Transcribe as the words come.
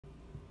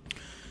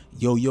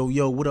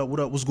Yo, what up,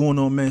 what's going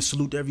on, man?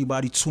 Salute to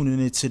everybody tuning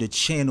into the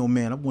channel,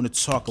 man. I want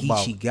to talk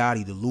about Geechi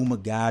Gotti. The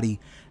Illumigotti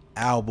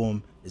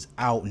album is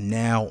out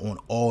now on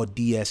all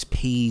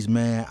DSPs,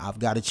 man. I've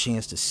got a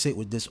chance to sit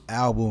with this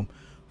album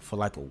for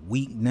like a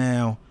week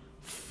now.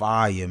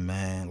 Fire,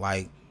 man.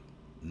 Like,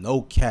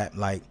 no cap.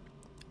 Like,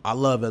 I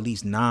love at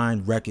least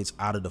 9 records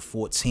out of the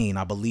 14.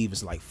 I believe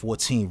it's like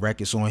 14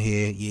 records on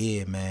here.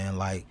 Yeah, man.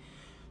 Like,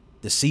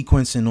 the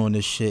sequencing on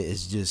this shit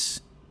is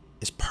just...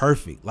 it's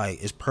perfect.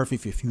 Like, it's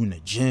perfect if you in the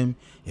gym,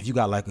 if you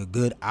got like a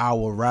good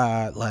hour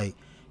ride, like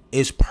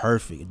it's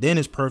perfect. Then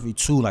it's perfect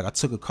too. Like, I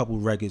took a couple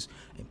records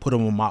and put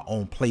them on my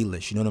own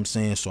playlist, you know what I'm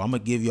saying? So I'm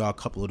gonna give y'all a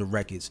couple of the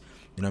records,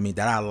 you know what I mean,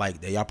 that I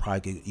like, that y'all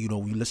probably could, you know,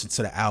 when you listen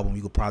to the album,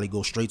 you could probably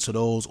go straight to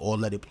those or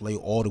let it play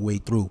all the way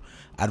through.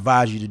 I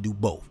advise you to do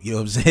both, you know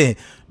what I'm saying?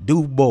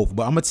 Do both.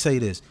 But I'm gonna tell you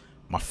this.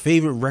 My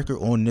favorite record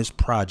on this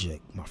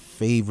project, my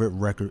favorite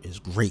record is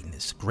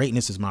Greatness.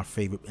 Greatness is my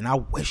favorite, and I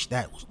wish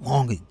that was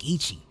longer.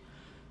 Geechi.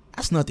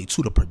 That's nothing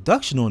to the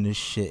production on this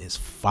shit is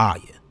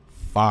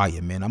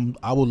fire, man.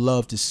 I would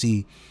love to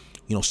see,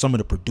 you know, some of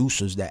the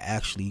producers that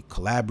actually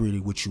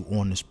collaborated with you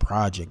on this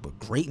project. But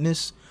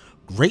Greatness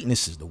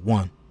is the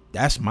one.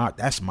 That's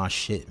my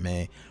shit,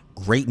 man.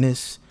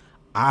 Greatness,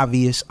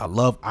 Obvious. I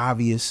love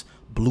Obvious.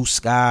 Blue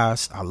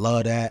Skies. I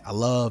love that. I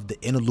love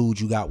the interlude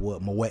you got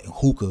with Moet and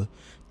Hookah.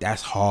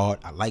 That's hard.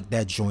 I like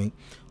that joint.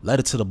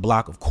 Letter to the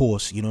Block, of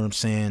course. You know what I'm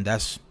saying?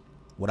 That's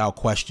without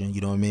question.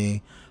 You know what I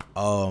mean?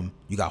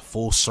 You got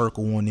Full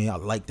Circle on there. I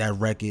like that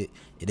record.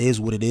 It Is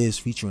What It Is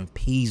featuring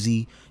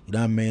Peasy. You know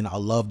what I mean? I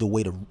love the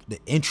way the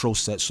intro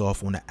sets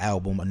off on the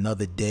album.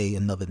 Another Day,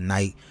 Another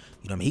Night.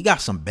 You know what I mean? He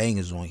got some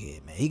bangers on here,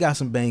 man. He got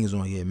some bangers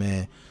on here,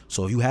 man.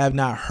 So if you have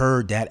not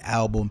heard that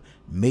album,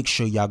 make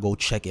sure y'all go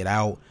check it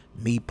out.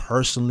 Me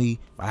personally,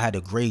 if I had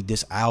to grade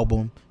this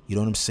album, you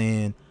know what I'm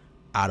saying,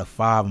 out of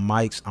 5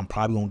 mics, I'm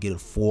probably gonna get a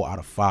 4 out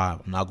of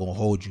 5. I'm not gonna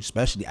hold you,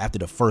 especially after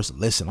the first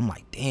listen. I'm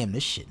like, damn,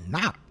 this shit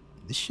knocks.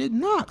 This shit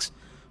knocks.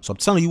 So I'm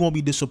telling you, you won't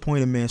be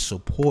disappointed, man.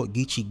 Support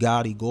Geechi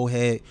Gotti. Go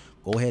ahead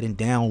and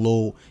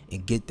download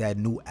and get that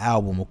new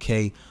album,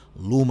 okay?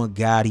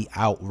 Illumigotti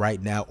out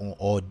right now on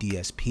all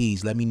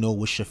DSPs. Let me know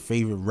what's your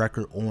favorite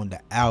record on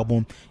the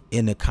album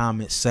in the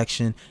comment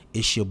section.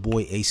 It's your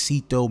boy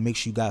Acito. Make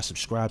sure you guys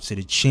subscribe to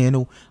the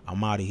channel.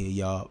 I'm out of here,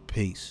 y'all.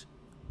 Peace.